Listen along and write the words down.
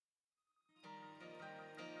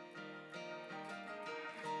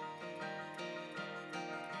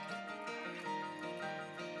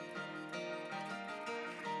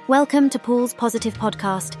Welcome to Paul's Positive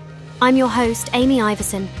Podcast. I'm your host, Amy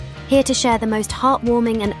Iverson, here to share the most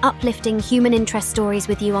heartwarming and uplifting human interest stories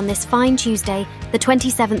with you on this fine Tuesday, the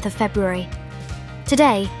 27th of February.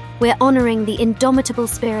 Today, we're honouring the indomitable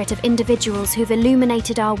spirit of individuals who've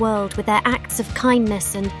illuminated our world with their acts of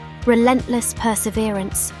kindness and relentless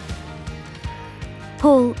perseverance.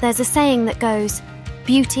 Paul, there's a saying that goes,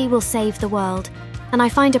 "Beauty will save the world," and I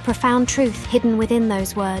find a profound truth hidden within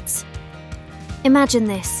those words. Imagine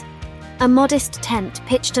this, a modest tent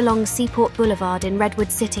pitched along Seaport Boulevard in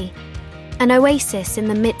Redwood City, an oasis in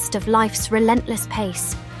the midst of life's relentless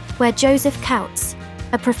pace, where Joseph Coutts,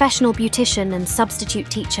 a professional beautician and substitute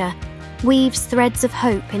teacher, weaves threads of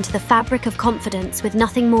hope into the fabric of confidence with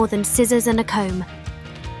nothing more than scissors and a comb.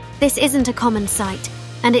 This isn't a common sight,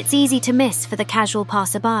 and it's easy to miss for the casual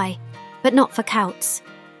passerby, but not for Coutts.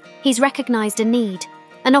 He's recognised a need,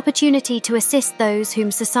 an opportunity to assist those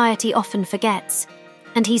whom society often forgets,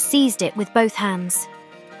 and he's seized it with both hands.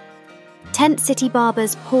 Tent City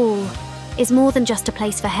Barber's Paul is more than just a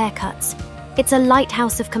place for haircuts. It's a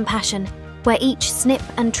lighthouse of compassion, where each snip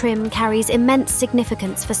and trim carries immense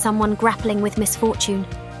significance for someone grappling with misfortune.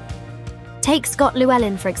 Take Scott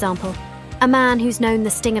Llewellyn, for example, a man who's known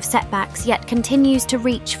the sting of setbacks yet continues to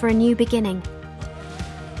reach for a new beginning.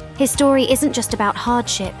 His story isn't just about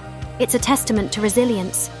hardship, it's a testament to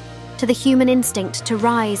resilience, to the human instinct to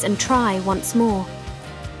rise and try once more.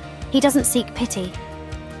 He doesn't seek pity.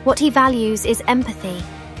 What he values is empathy,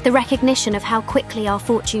 the recognition of how quickly our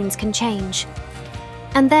fortunes can change.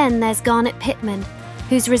 And then there's Garnet Pittman,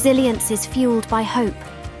 whose resilience is fueled by hope,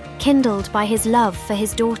 kindled by his love for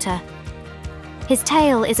his daughter. His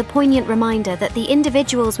tale is a poignant reminder that the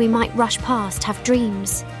individuals we might rush past have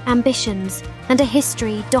dreams, ambitions, and a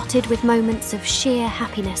history dotted with moments of sheer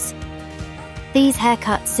happiness. These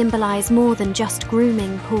haircuts symbolise more than just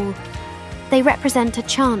grooming, Paul. They represent a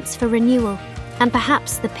chance for renewal and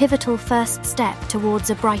perhaps the pivotal first step towards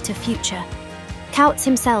a brighter future. Coutts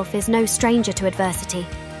himself is no stranger to adversity,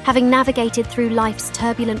 having navigated through life's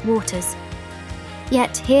turbulent waters.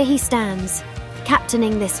 Yet here he stands,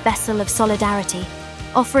 captaining this vessel of solidarity,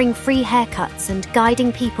 offering free haircuts and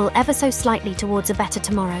guiding people ever so slightly towards a better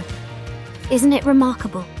tomorrow. Isn't it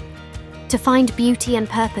remarkable? To find beauty and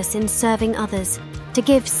purpose in serving others, to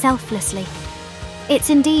give selflessly. It's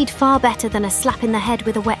indeed far better than a slap in the head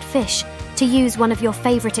with a wet fish, to use one of your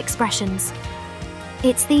favourite expressions.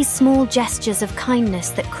 It's these small gestures of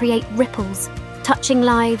kindness that create ripples, touching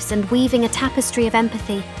lives and weaving a tapestry of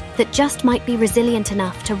empathy that just might be resilient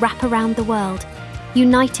enough to wrap around the world,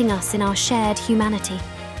 uniting us in our shared humanity.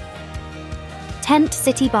 Tent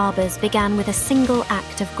City Barbers began with a single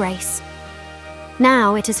act of grace.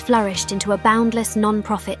 Now it has flourished into a boundless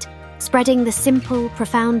non-profit, spreading the simple,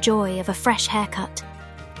 profound joy of a fresh haircut.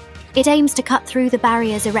 It aims to cut through the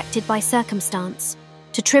barriers erected by circumstance,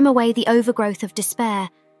 to trim away the overgrowth of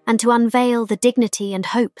despair, and to unveil the dignity and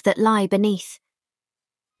hope that lie beneath.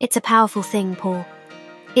 It's a powerful thing, Paul.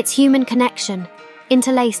 It's human connection,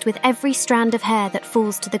 interlaced with every strand of hair that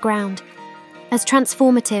falls to the ground, as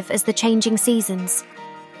transformative as the changing seasons,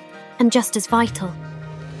 and just as vital.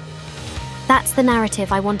 That's the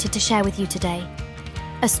narrative I wanted to share with you today.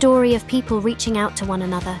 A story of people reaching out to one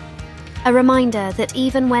another. A reminder that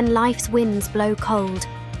even when life's winds blow cold,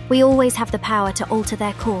 we always have the power to alter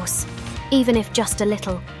their course, even if just a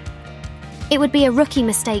little. It would be a rookie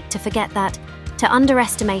mistake to forget that, to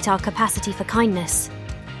underestimate our capacity for kindness.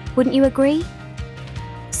 Wouldn't you agree?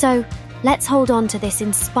 So, let's hold on to this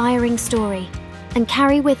inspiring story and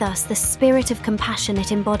carry with us the spirit of compassion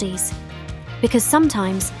it embodies. Because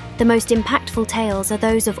sometimes, the most impactful tales are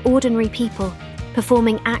those of ordinary people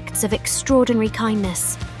performing acts of extraordinary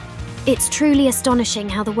kindness. It's truly astonishing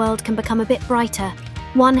how the world can become a bit brighter,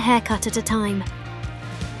 one haircut at a time.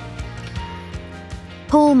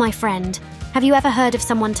 Paul, my friend, have you ever heard of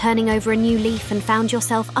someone turning over a new leaf and found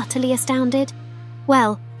yourself utterly astounded?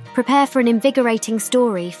 Well, prepare for an invigorating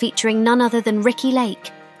story featuring none other than Ricki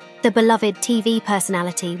Lake, the beloved TV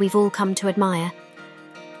personality we've all come to admire.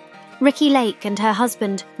 Ricki Lake and her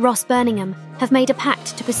husband, Ross Birmingham, have made a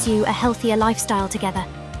pact to pursue a healthier lifestyle together.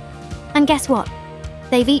 And guess what?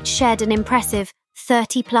 They've each shed an impressive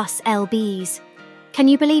 30+ lbs. Can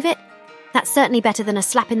you believe it? That's certainly better than a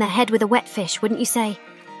slap in the head with a wet fish, wouldn't you say?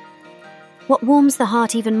 What warms the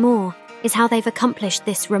heart even more is how they've accomplished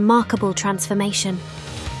this remarkable transformation.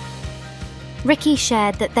 Ricki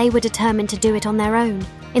shared that they were determined to do it on their own,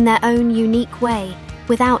 in their own unique way,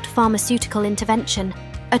 without pharmaceutical intervention,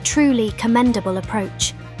 a truly commendable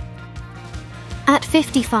approach. At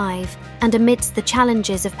 55, and amidst the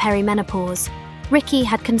challenges of perimenopause, Ricki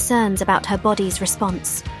had concerns about her body's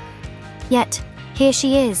response. Yet, Here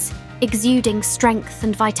she is, exuding strength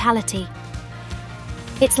and vitality.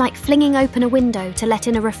 It's like flinging open a window to let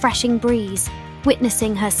in a refreshing breeze,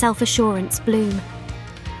 witnessing her self-assurance bloom.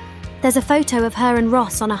 There's a photo of her and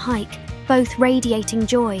Ross on a hike, both radiating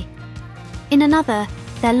joy. In another,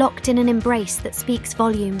 they're locked in an embrace that speaks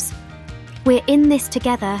volumes. We're in this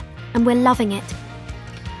together, and we're loving it.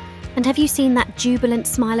 And have you seen that jubilant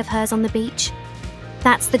smile of hers on the beach?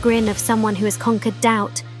 That's the grin of someone who has conquered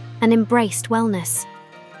doubt and embraced wellness.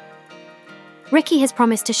 Ricky has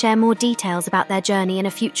promised to share more details about their journey in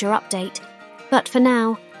a future update, but for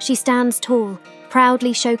now, she stands tall,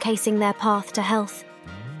 proudly showcasing their path to health.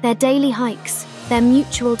 Their daily hikes, their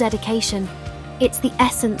mutual dedication, it's the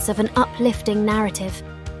essence of an uplifting narrative.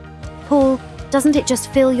 Paul, doesn't it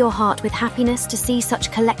just fill your heart with happiness to see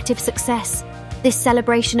such collective success, this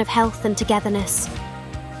celebration of health and togetherness?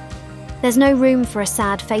 There's no room for a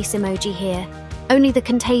sad face emoji here, only the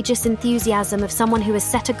contagious enthusiasm of someone who has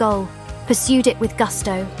set a goal, pursued it with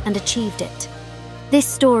gusto, and achieved it. This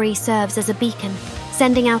story serves as a beacon,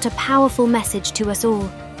 sending out a powerful message to us all.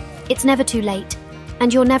 It's never too late,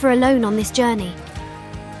 and you're never alone on this journey.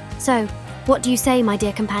 So, what do you say, my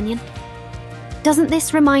dear companion? Doesn't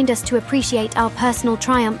this remind us to appreciate our personal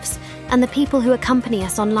triumphs and the people who accompany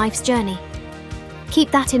us on life's journey?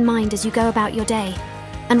 Keep that in mind as you go about your day.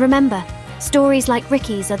 And remember, stories like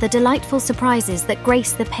Ricky's are the delightful surprises that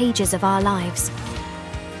grace the pages of our lives.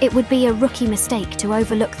 It would be a rookie mistake to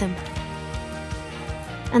overlook them.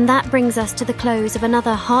 And that brings us to the close of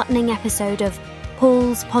another heartening episode of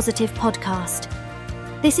Paul's Positive Podcast.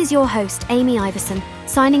 This is your host, Amy Iverson,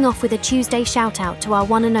 signing off with a Tuesday shout-out to our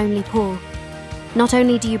one and only Paul. Not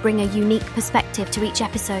only do you bring a unique perspective to each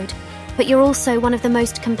episode, but you're also one of the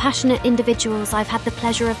most compassionate individuals I've had the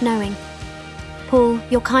pleasure of knowing. Paul,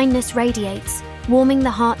 your kindness radiates, warming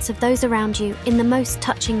the hearts of those around you in the most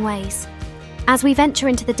touching ways. As we venture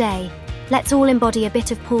into the day, let's all embody a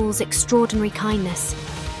bit of Paul's extraordinary kindness.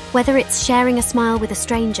 Whether it's sharing a smile with a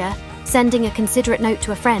stranger, sending a considerate note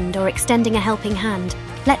to a friend, or extending a helping hand,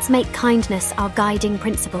 let's make kindness our guiding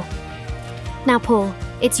principle. Now, Paul,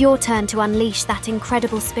 it's your turn to unleash that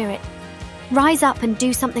incredible spirit. Rise up and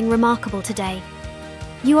do something remarkable today.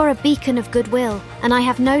 You are a beacon of goodwill, and I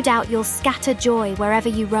have no doubt you'll scatter joy wherever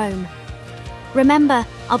you roam. Remember,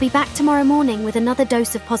 I'll be back tomorrow morning with another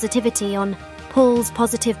dose of positivity on Paul's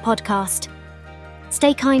Positive Podcast.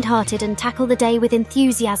 Stay kind-hearted and tackle the day with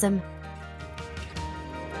enthusiasm,